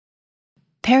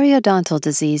Periodontal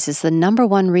disease is the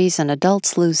 #1 reason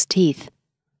adults lose teeth.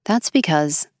 That's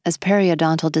because, as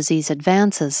periodontal disease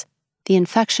advances, the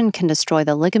infection can destroy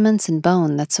the ligaments and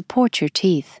bone that support your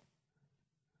teeth.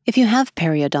 If you have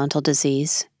periodontal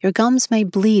disease, your gums may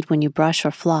bleed when you brush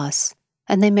or floss,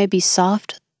 and they may be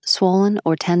soft, swollen,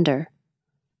 or tender.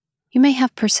 You may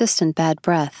have persistent bad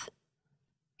breath.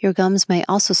 Your gums may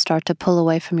also start to pull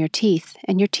away from your teeth,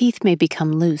 and your teeth may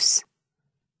become loose.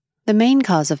 The main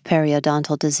cause of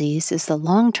periodontal disease is the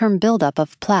long-term buildup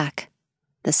of plaque,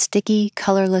 the sticky,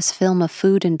 colorless film of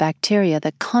food and bacteria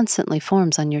that constantly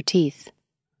forms on your teeth.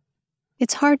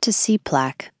 It's hard to see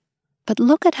plaque, but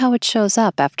look at how it shows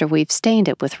up after we've stained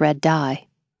it with red dye.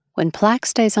 When plaque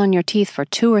stays on your teeth for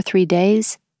 2 or 3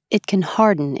 days, it can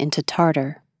harden into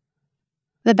tartar.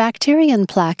 The bacteria and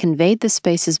plaque invade the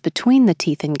spaces between the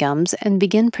teeth and gums and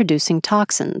begin producing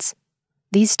toxins.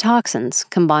 These toxins,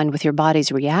 combined with your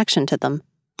body's reaction to them,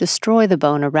 destroy the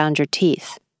bone around your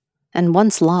teeth. And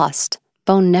once lost,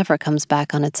 bone never comes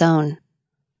back on its own.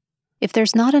 If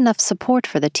there's not enough support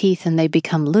for the teeth and they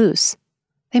become loose,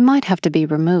 they might have to be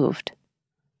removed.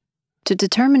 To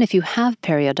determine if you have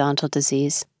periodontal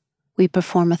disease, we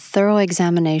perform a thorough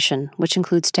examination, which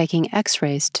includes taking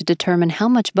X-rays to determine how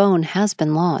much bone has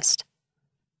been lost.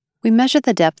 We measure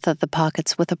the depth of the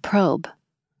pockets with a probe.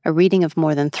 A reading of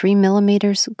more than 3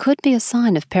 millimeters could be a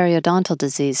sign of periodontal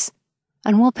disease,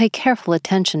 and we'll pay careful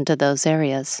attention to those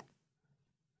areas.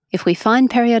 If we find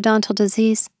periodontal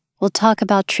disease, we'll talk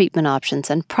about treatment options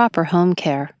and proper home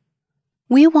care.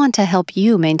 We want to help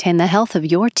you maintain the health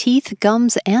of your teeth,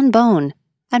 gums, and bone,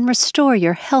 and restore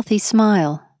your healthy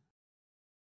smile.